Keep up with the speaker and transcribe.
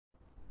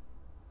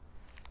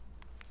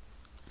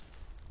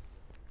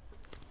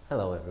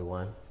Hello,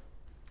 everyone.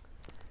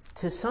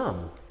 To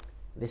some,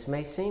 this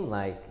may seem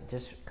like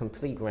just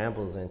complete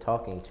rambles and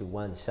talking to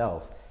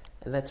oneself,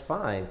 and that's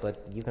fine,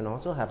 but you can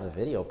also have a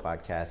video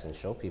podcast and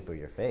show people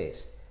your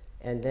face,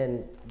 and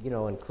then,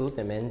 include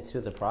them into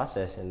the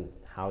process and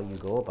how you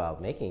go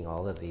about making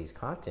all of these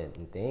content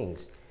and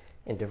things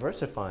and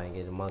diversifying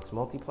it amongst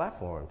multi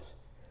platforms.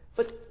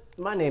 But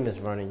my name is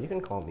Vernon. You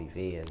can call me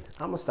V, and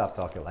I'm gonna stop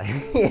talking like.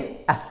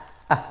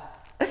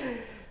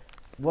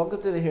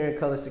 Welcome to the Hearing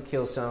Colors to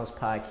Kill Sounds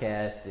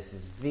podcast. This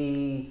is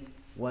V.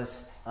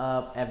 What's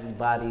up,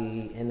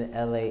 everybody in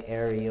the LA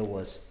area?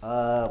 What's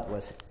up?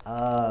 What's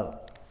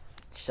up?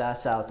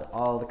 Shouts out to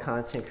all the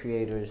content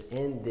creators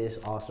in this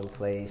awesome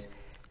place.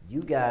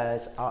 You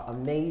guys are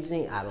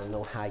amazing. I don't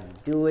know how you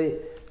do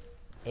it.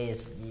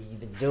 You've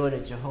been doing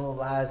it your whole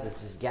lives. I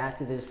just got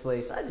to this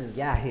place. I just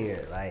got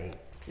here. Like,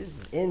 this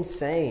is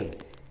insane.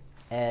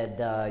 And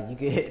you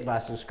can hit my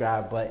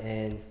subscribe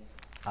button.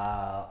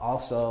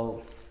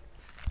 Also,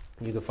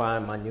 you can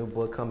find my new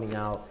book coming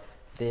out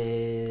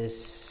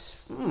this.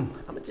 I'm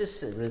gonna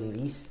just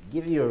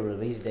give you a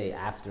release date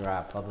after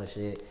I publish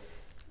it,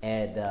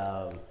 and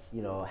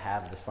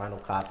have the final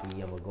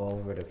copy. I'm gonna go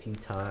over it a few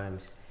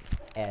times,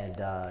 and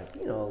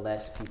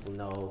let people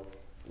know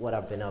what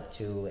I've been up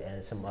to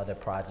and some other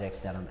projects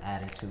that I'm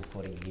adding to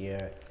for the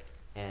year.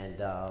 And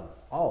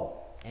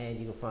and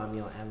you can find me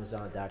on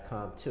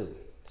Amazon.com too.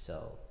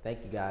 So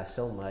thank you guys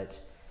so much,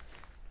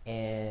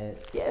 and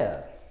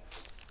yeah.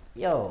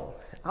 Yo,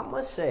 I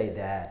must say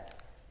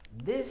that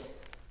I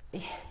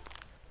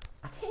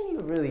can't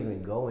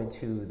even go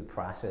into the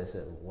process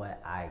of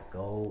what I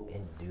go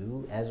and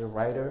do as a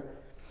writer.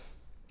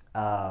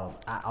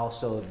 I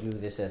also do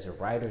this as a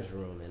writer's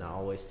room, and I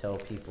always tell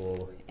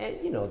people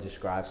and,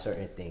 describe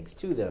certain things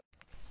to them.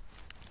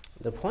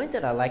 The point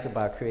that I like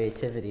about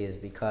creativity is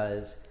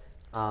because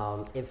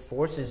it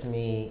forces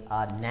me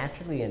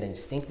naturally and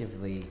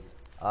instinctively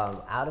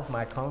out of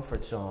my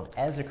comfort zone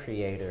as a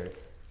creator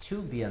to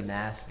be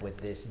amassed with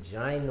this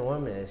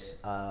ginormous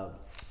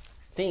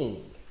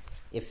thing,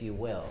 if you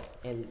will.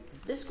 And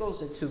this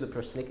goes into the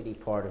persnickety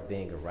part of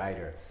being a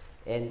writer.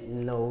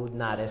 And no,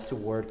 not as to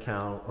word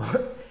count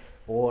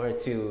or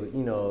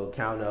to,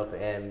 count up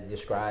and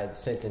describe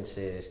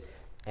sentences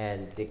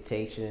and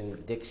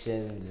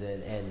dictions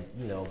and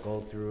go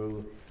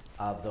through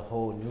the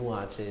whole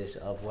nuances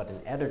of what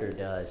an editor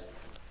does.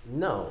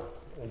 No,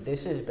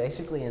 this is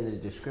basically in the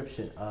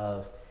description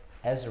of,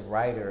 as a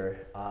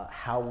writer,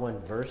 how one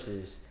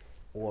verses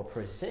or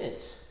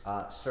presents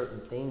certain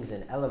things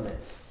and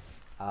elements.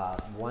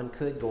 One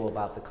could go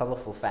about the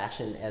colorful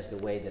fashion as the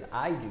way that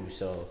I do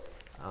so,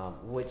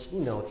 which,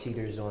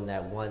 teeters on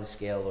that one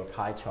scale or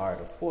pie chart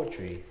of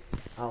poetry,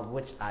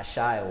 which I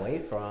shy away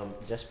from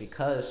just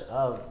because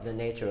of the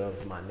nature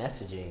of my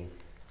messaging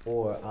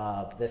or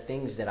the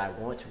things that I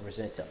want to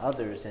present to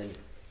others and,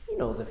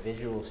 the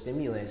visual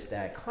stimulants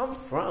that come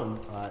from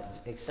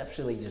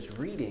exceptionally just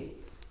reading.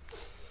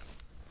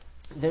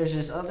 There's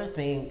this other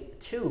thing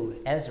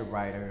too as a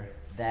writer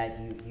that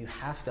you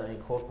have to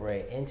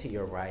incorporate into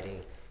your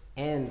writing,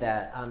 and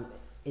that I'm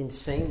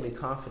insanely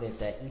confident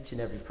that each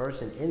and every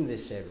person in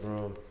this said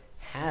room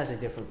has a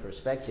different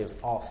perspective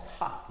off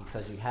top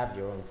because you have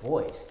your own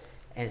voice.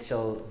 And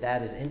so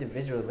that is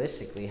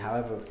individualistically,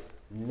 however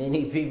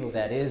many people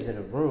that is in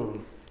a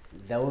room,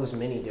 those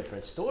many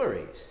different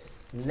stories,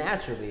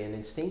 naturally and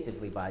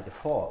instinctively by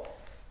default.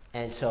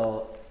 And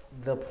so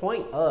the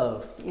point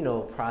of,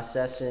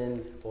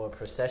 procession or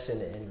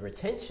procession and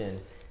retention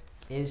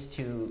is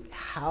to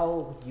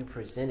how you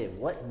present it.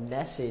 What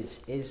message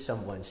is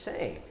someone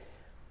saying?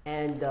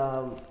 And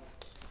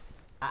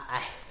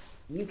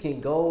you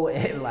can go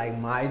and like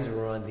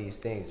miser on these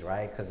things,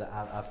 right? Because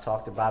I've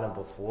talked about them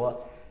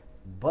before.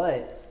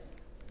 But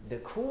the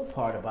cool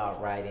part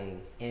about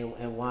writing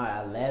and why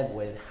I led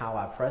with how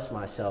I press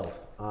myself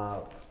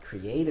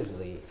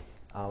creatively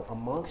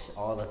amongst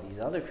all of these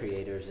other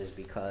creators is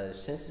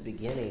because since the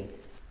beginning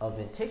of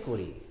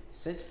antiquity,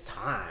 since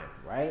time,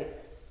 right,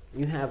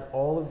 you have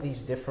all of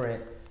these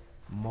different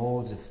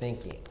modes of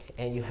thinking,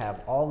 and you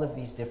have all of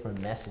these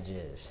different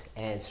messages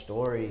and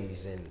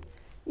stories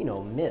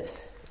and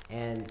myths.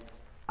 And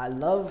I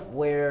love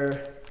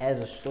where,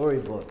 as a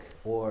storybook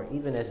or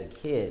even as a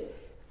kid,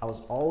 I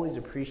was always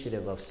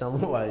appreciative of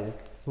someone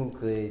who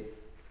could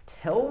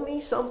tell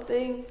me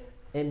something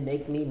and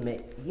make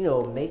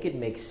it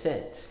make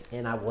sense,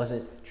 and I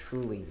wasn't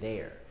truly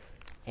there.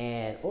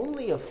 And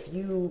only a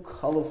few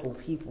colorful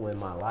people in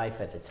my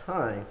life at the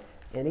time,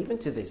 and even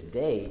to this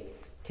day,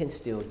 can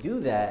still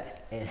do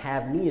that and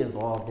have me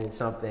involved in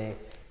something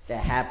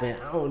that happened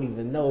I don't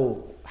even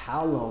know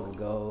how long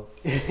ago.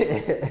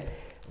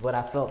 But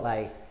I felt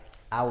like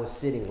I was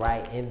sitting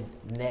right in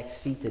the next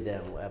seat to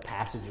them, a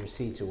passenger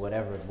seat to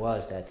whatever it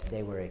was that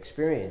they were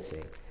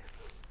experiencing.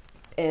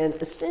 And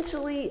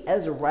essentially,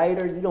 as a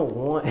writer, you don't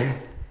want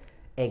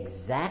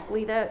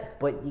exactly that,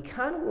 but you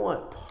kind of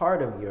want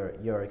part of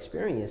your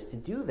experience to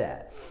do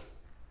that.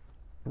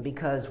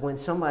 Because when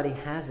somebody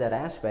has that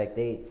aspect,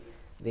 they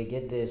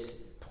get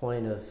this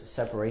point of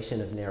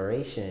separation of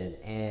narration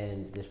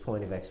and this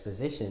point of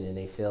exposition, and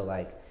they feel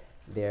like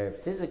they're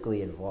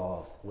physically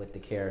involved with the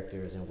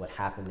characters and what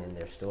happened in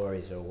their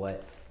stories or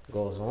what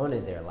goes on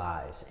in their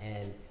lives.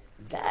 And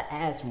that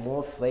adds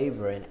more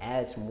flavor and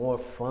adds more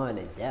fun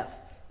and depth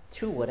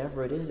to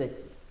whatever it is that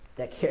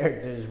that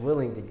character is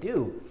willing to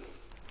do.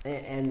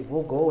 And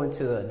we'll go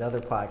into another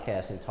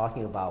podcast and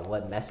talking about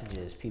what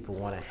messages people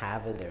want to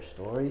have in their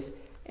stories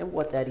and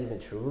what that even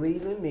truly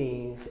even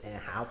means and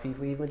how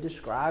people even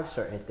describe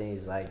certain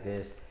things like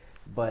this.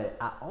 But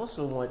I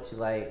also want to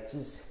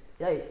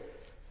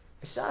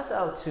shouts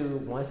out to,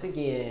 once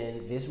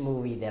again, this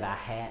movie that I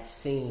had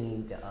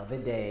seen the other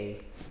day.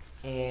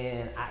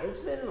 And it's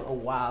been a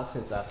while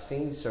since I've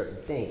seen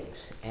certain things.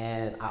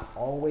 And I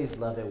always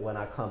love it when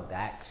I come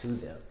back to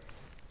them.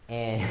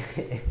 And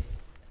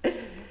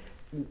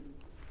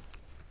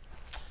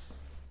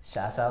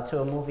shouts out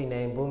to a movie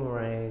named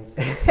Boomerang.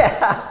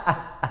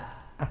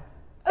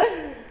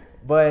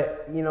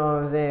 But, you know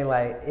what I'm saying?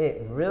 Like,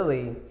 it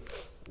really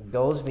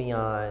goes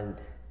beyond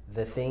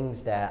the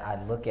things that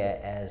I look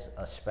at as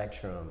a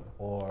spectrum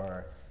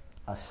or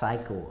a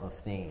cycle of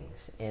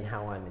things, and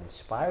how I'm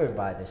inspired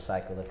by this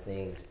cycle of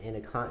things in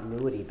a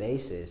continuity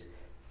basis.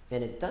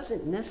 And it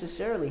doesn't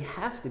necessarily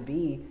have to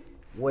be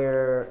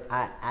where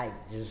I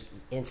just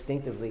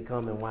instinctively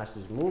come and watch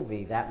this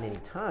movie that many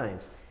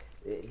times.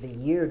 The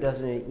year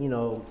doesn't,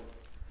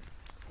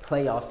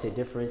 play off to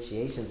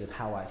differentiations of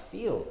how I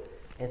feel.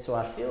 And so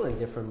I feel in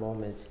different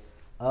moments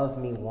of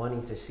me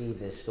wanting to see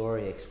this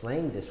story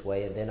explained this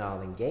way, and then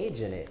I'll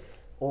engage in it.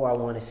 Or I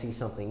want to see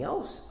something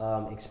else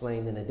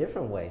explained in a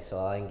different way, so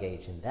I'll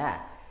engage in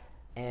that.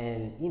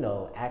 And,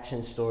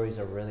 action stories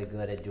are really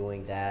good at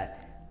doing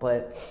that.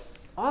 But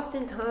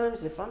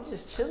oftentimes, if I'm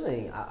just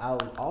chilling, I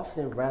would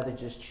often rather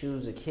just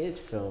choose a kid's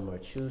film or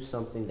choose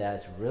something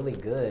that's really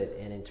good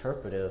and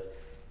interpretive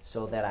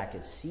so that I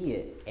can see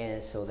it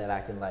and so that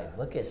I can,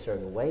 look at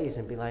certain ways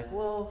and be like,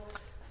 well,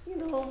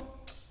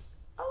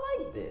 I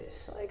like this.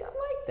 I like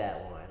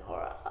that one.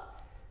 Or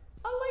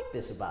I like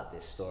this about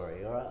this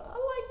story. Or I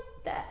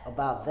like that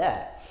about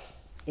that.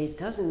 It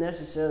doesn't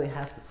necessarily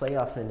have to play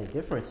off in the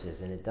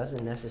differences, and it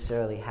doesn't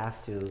necessarily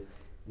have to,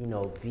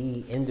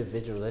 be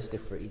individualistic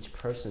for each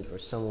person, for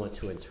someone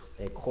to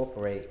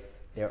incorporate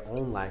their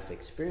own life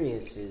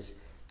experiences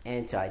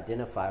and to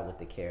identify with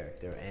the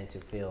character and to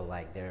feel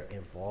like they're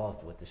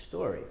involved with the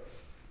story.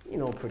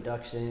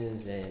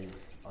 Productions and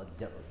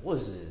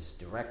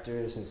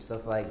directors and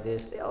stuff like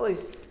this, they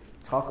always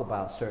talk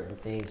about certain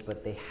things,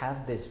 but they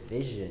have this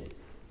vision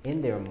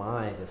in their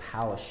minds of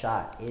how a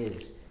shot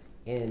is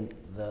in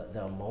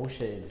the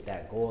emotions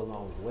that go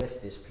along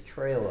with this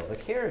portrayal of a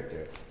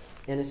character.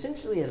 And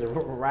essentially, as a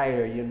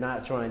writer, you're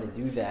not trying to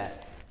do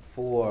that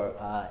for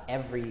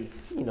every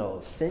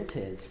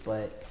sentence,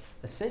 but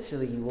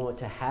essentially you want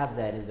to have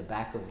that in the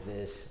back of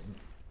this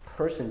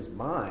person's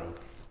mind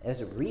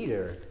as a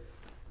reader.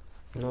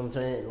 You know what I'm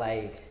saying?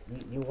 Like,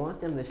 you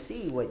want them to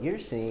see what you're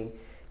seeing,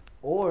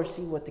 or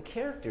see what the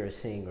character is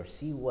seeing, or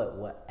see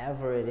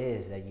whatever it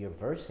is that you're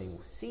versing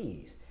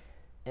sees.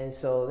 And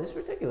so this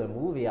particular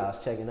movie I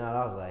was checking out,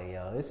 I was like,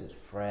 yo, this is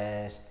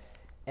fresh.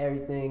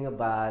 Everything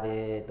about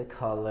it, the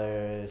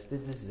colors, the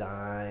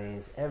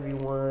designs,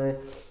 everyone,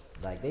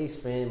 they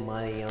spend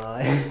money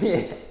on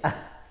it.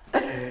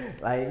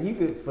 You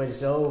could for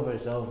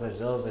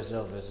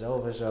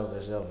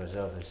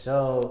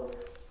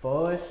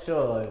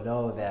sure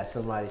know that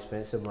somebody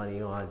spent some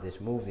money on this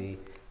movie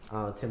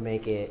to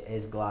make it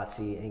as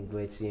glitzy and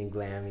glitzy and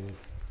glammy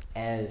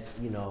as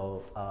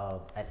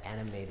an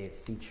animated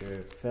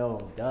feature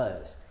film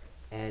does.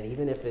 And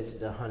even if it's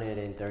the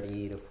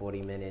 130 to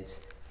 40 minutes,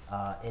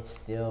 it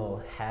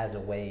still has a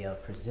way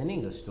of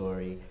presenting a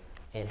story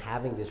and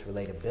having this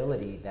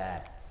relatability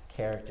that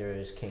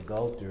characters can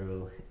go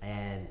through.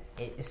 And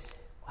it's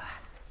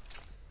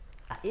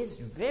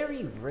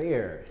very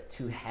rare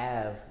to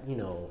have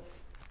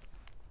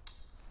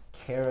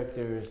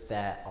characters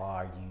that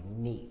are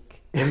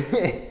unique.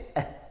 They're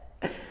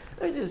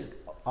just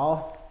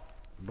off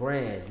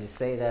brand, just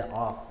say that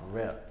off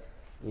rip.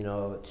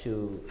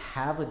 To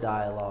have a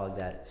dialogue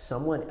that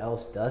someone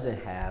else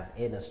doesn't have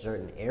in a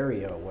certain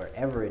area or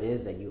wherever it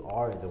is that you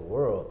are in the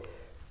world,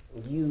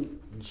 you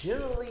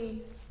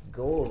generally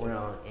go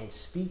around and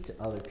speak to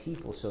other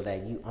people so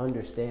that you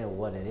understand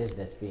what it is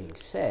that's being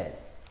said.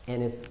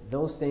 And if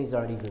those things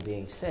aren't even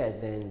being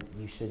said, then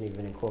you shouldn't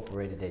even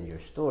incorporate it in your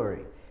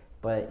story.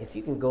 But if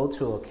you can go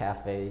to a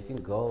cafe, you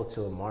can go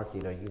to a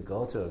market, or you can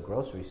go to a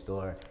grocery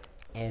store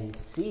and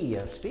see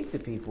or speak to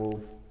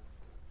people,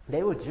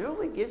 they will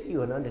generally give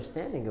you an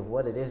understanding of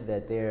what it is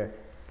that they're,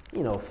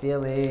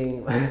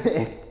 feeling,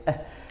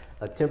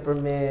 a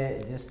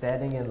temperament, just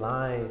standing in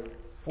line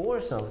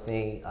for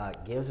something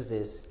gives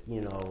this,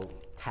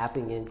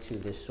 tapping into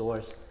this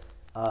source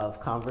of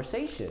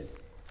conversation.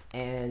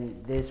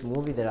 And this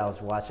movie that I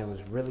was watching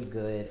was really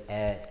good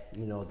at,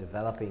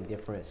 developing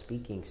different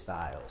speaking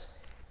styles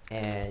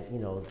and,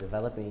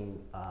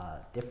 developing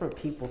different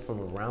people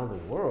from around the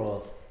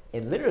world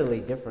and literally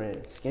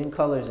different skin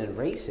colors and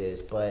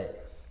races, but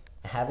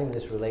having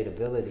this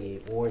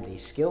relatability or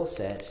these skill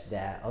sets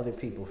that other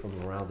people from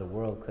around the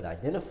world could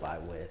identify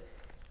with,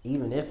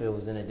 even if it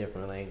was in a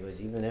different language,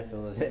 even if it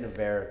was in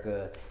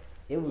America.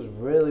 It was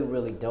really,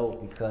 really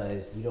dope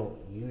because you don't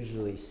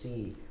usually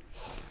see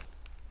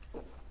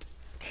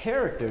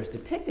characters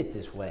depicted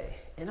this way.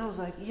 And I was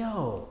like,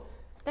 yo,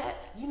 that,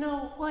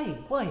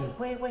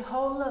 wait,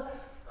 hold up.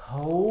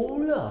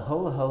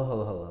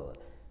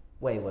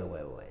 Wait.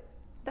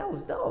 That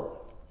was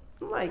dope.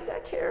 I'm like,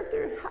 that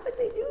character, how did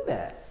they do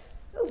that?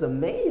 That was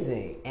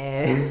amazing.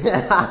 And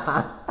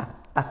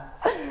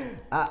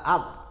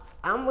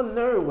I'm a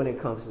nerd when it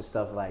comes to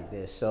stuff like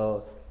this.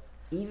 So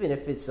even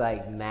if it's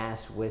like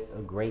masked with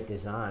a great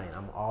design,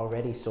 I'm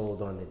already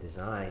sold on the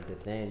design.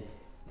 But then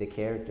the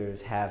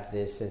characters have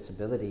this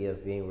sensibility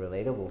of being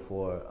relatable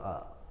for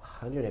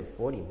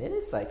 140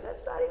 minutes. Like,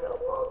 that's not even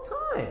a long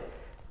time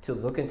to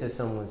look into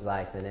someone's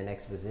life in an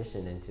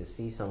exposition and to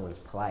see someone's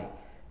plight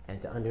and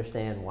to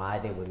understand why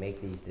they would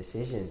make these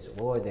decisions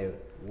or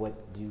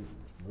what do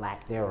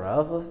lack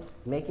thereof of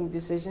making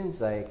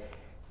decisions. Like,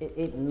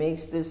 it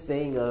makes this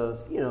thing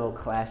of,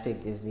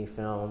 classic Disney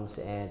films,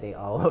 and they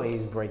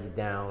always break it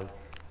down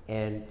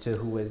and to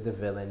who is the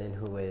villain and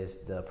who is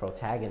the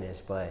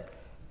protagonist. But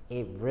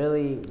it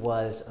really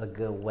was a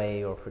good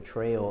way or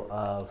portrayal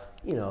of,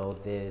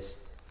 this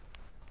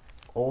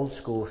old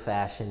school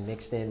fashion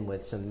mixed in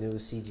with some new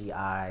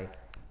CGI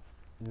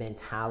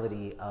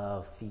mentality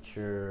of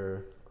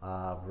feature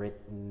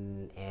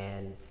written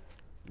and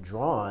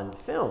drawn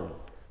film.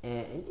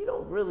 And you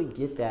don't really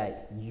get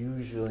that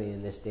usually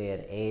in this day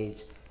and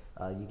age.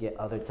 You get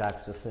other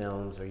types of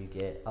films or you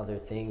get other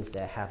things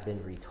that have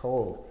been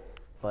retold.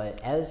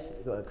 But as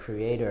a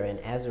creator and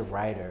as a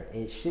writer,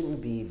 it shouldn't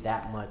be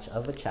that much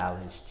of a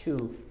challenge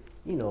to,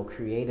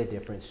 create a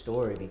different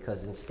story,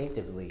 because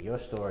instinctively your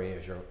story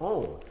is your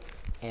own.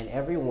 And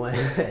everyone,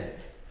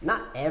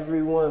 not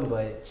everyone,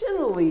 but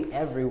generally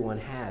everyone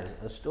has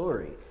a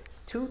story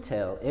to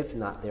tell, if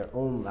not their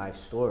own life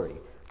story.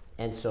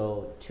 And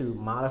so to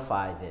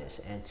modify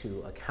this and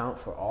to account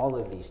for all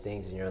of these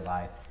things in your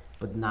life,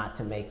 but not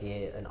to make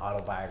it an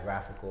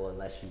autobiographical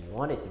unless you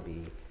want it to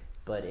be,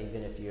 but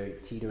even if you're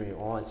teetering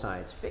on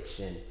science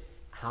fiction,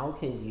 how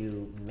can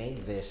you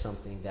make this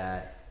something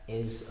that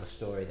is a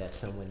story that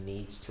someone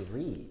needs to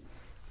read?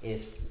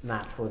 If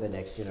not for the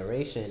next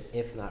generation,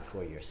 if not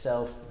for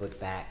yourself, look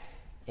back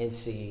and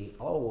see,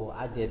 oh, well,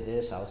 I did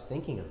this, I was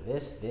thinking of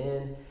this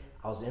then,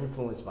 I was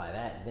influenced by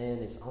that then.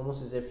 It's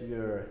almost as if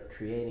you're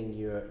creating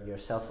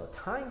yourself a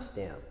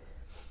timestamp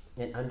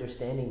and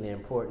understanding the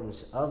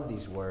importance of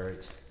these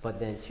words. But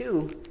then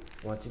too,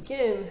 once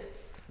again,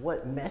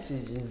 what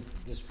message is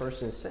this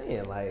person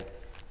saying? Like,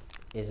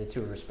 is it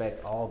to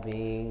respect all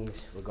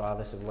beings,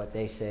 regardless of what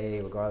they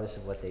say, regardless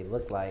of what they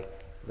look like?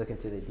 Look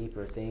into the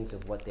deeper things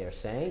of what they're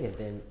saying, and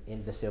then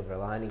in the silver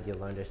lining,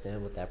 you'll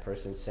understand what that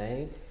person's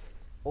saying.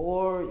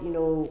 Or,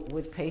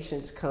 with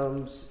patience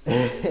comes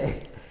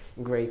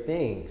great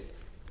things,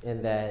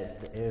 and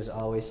that there's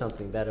always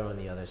something better on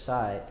the other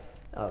side,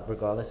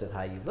 regardless of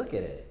how you look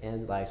at it,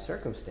 and life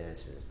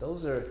circumstances.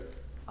 Those are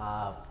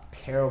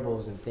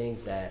parables and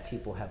things that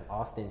people have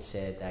often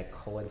said that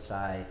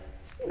coincide,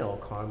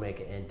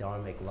 karmic and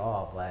dharmic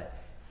law. But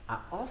I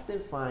often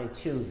find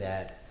too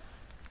that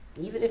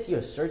even if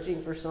you're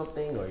searching for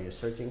something, or you're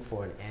searching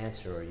for an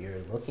answer, or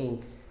you're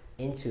looking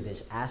into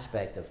this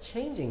aspect of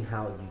changing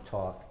how you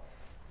talk,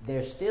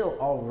 there's still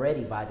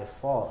already by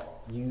default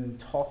you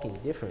talking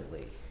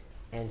differently.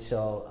 And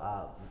so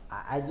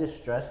I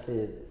just stress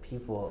to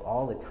people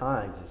all the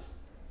time, just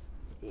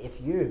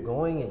if you're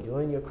going and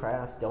doing your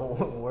craft,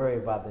 don't worry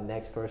about the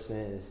next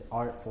person's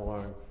art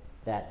form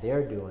that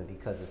they're doing,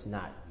 because it's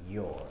not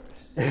yours.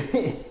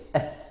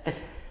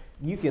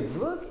 You can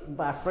look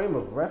by frame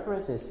of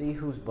reference and see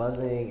who's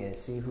buzzing and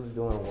see who's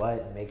doing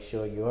what and make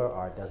sure your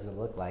art doesn't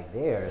look like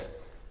theirs.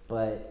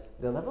 But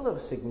the level of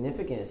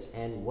significance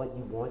and what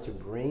you want to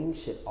bring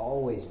should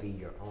always be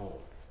your own.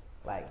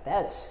 Like,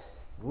 that's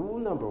rule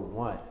number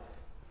one.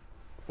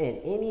 In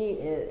any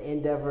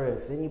endeavor,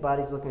 if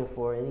anybody's looking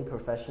for any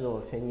professional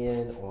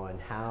opinion on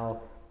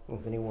how,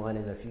 if anyone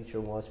in the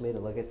future wants me to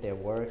look at their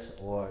works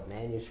or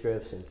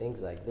manuscripts and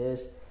things like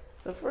this,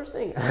 the first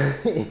thing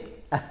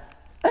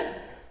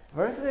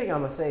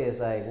I'm gonna say is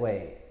like,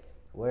 wait,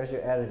 where's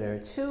your editor?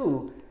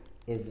 2,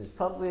 is this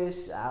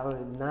published? Our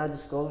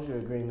non-disclosure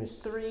agreements.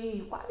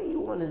 3, why do you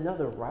want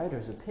another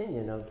writer's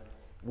opinion of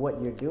what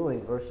you're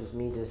doing versus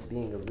me just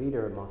being a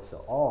reader amongst the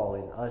all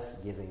and us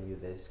giving you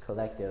this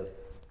collective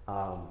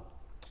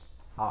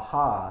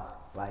aha,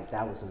 like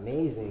that was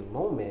amazing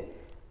moment?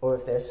 Or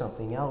if there's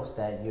something else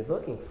that you're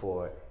looking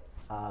for,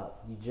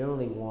 you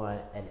generally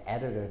want an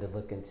editor to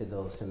look into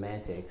those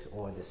semantics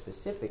or the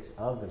specifics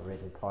of the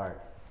written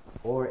part,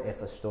 or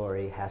if a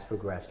story has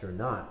progressed or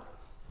not.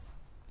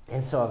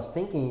 And so I was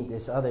thinking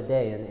this other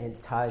day, and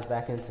it ties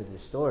back into the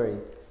story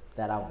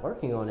that I'm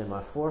working on in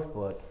my 4th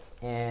book,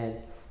 and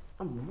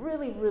I'm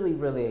really, really,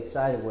 really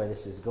excited where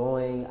this is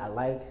going. I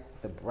like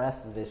the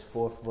breadth of this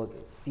 4th book.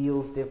 It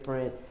feels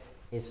different.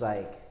 It's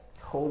like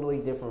totally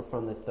different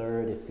from the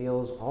 3rd. It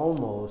feels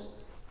almost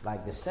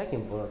like the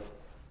second book,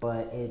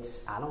 but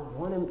I don't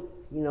want to,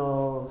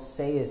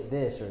 say it's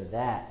this or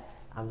that.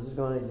 I'm just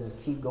going to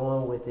just keep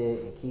going with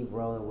it and keep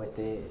rolling with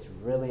it. It's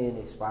really an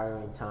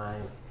inspiring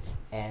time,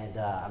 and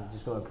I'm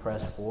just going to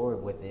press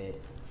forward with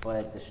it.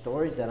 But the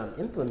stories that I'm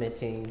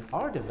implementing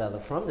are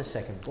developed from the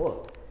second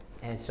book.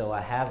 And so I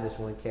have this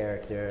one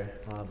character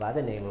by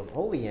the name of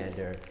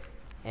Oleander,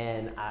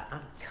 and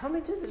I'm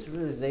coming to this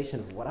realization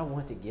of what I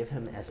want to give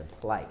him as a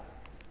plight.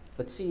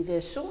 But see,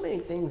 there's so many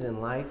things in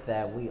life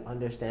that we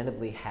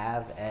understandably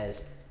have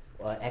as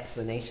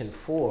explanation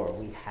for.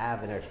 We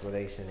have an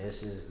explanation.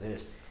 This is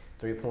this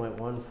 3.14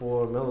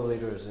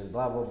 milliliters and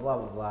blah, blah, blah,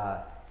 blah,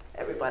 blah.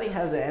 Everybody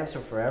has an answer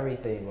for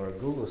everything, or a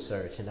Google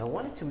search. And I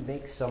wanted to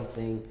make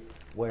something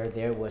where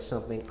there was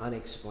something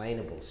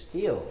unexplainable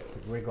still,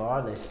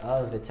 regardless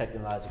of the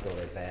technological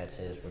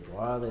advances,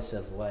 regardless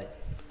of what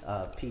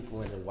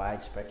people in the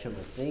wide spectrum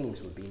of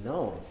things would be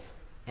known.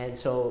 And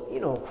so,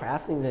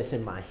 crafting this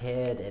in my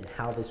head and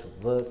how this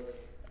would look,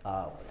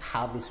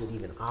 how this would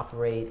even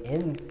operate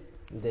in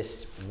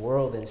this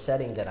world and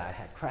setting that I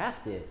had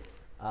crafted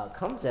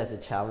comes as a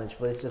challenge,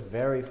 but it's a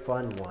very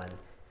fun one.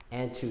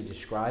 And to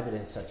describe it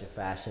in such a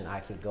fashion,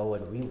 I can go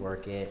and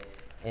rework it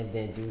and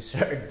then do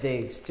certain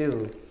things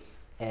too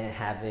and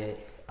have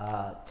it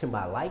to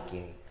my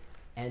liking.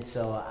 And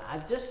so I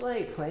just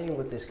like playing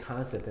with this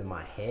concept in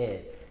my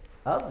head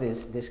of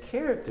this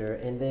character,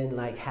 and then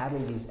like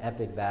having these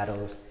epic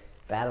battles,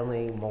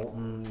 battling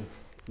molten,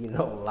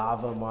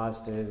 lava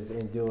monsters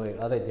and doing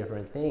other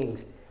different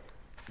things,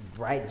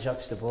 right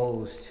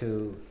juxtaposed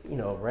to,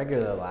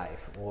 regular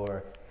life,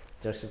 or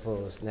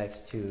juxtaposed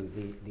next to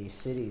these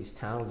cities,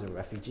 towns, and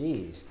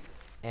refugees,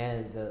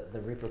 and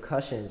the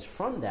repercussions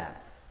from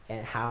that,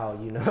 and how,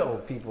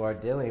 people are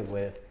dealing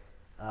with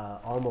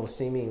almost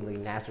seemingly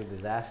natural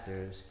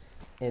disasters,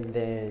 and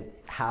then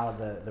how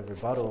the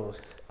rebuttals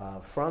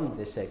from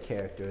this said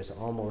character is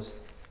almost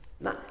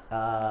not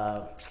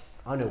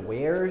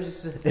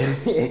unawares,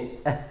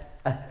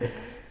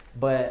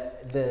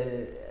 but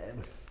the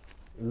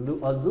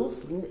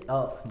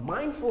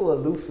mindful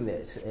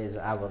aloofness is,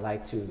 I would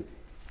like to,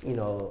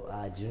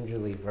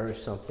 gingerly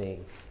verse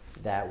something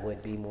that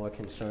would be more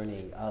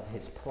concerning of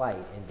his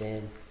plight, and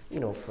then,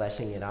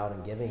 fleshing it out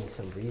and giving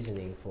some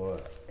reasoning for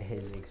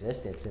his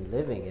existence and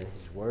living, and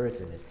his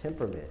words and his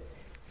temperament.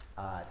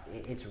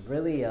 It's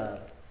really a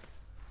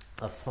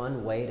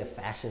fun way to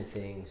fashion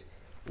things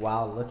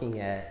while looking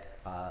at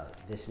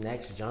this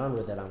next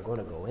genre that I'm going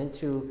to go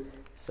into.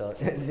 So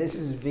this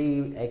is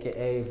V,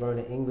 aka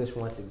Vernon English,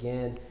 once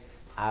again.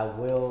 I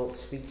will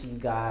speak to you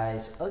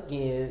guys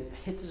again.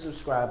 Hit the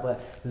subscribe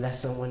button. Let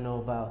someone know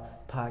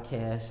about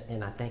podcasts.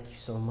 And I thank you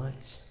so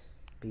much.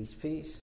 Peace, peace.